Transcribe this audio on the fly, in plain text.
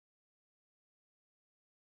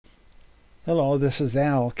Hello, this is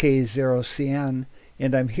Al, K0CN,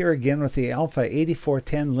 and I'm here again with the Alpha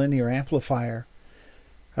 8410 linear amplifier.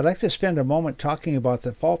 I'd like to spend a moment talking about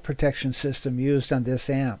the fault protection system used on this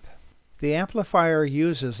amp. The amplifier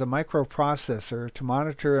uses a microprocessor to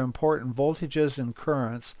monitor important voltages and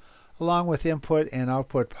currents, along with input and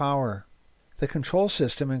output power. The control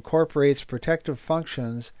system incorporates protective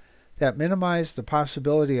functions that minimize the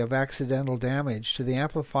possibility of accidental damage to the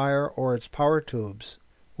amplifier or its power tubes.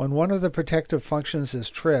 When one of the protective functions is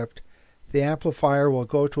tripped, the amplifier will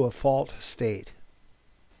go to a fault state.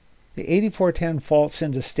 The 8410 faults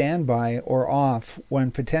into standby or off when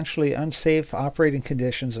potentially unsafe operating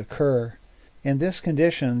conditions occur. In this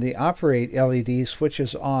condition, the operate LED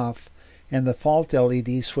switches off and the fault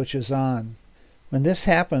LED switches on. When this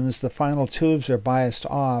happens, the final tubes are biased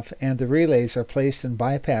off and the relays are placed in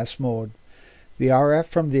bypass mode. The RF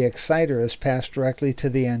from the exciter is passed directly to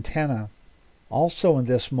the antenna. Also in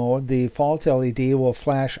this mode, the fault LED will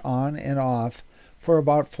flash on and off for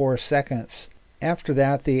about 4 seconds. After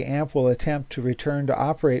that, the amp will attempt to return to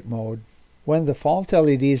operate mode. When the fault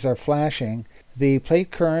LEDs are flashing, the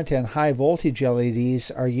plate current and high voltage LEDs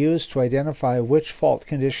are used to identify which fault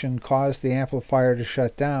condition caused the amplifier to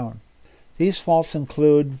shut down. These faults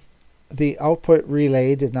include the output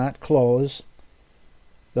relay did not close,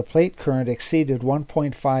 the plate current exceeded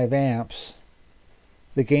 1.5 amps,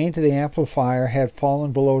 the gain to the amplifier had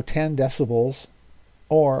fallen below 10 decibels,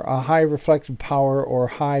 or a high reflected power or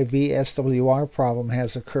high VSWR problem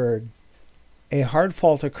has occurred. A hard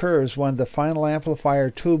fault occurs when the final amplifier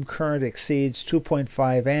tube current exceeds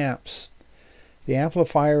 2.5 amps. The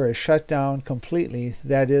amplifier is shut down completely,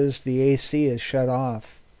 that is, the AC is shut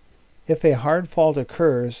off. If a hard fault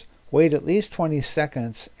occurs, wait at least 20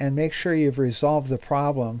 seconds and make sure you've resolved the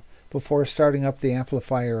problem before starting up the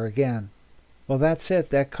amplifier again. Well, that's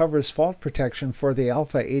it. That covers fault protection for the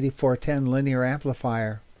Alpha 8410 linear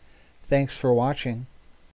amplifier. Thanks for watching.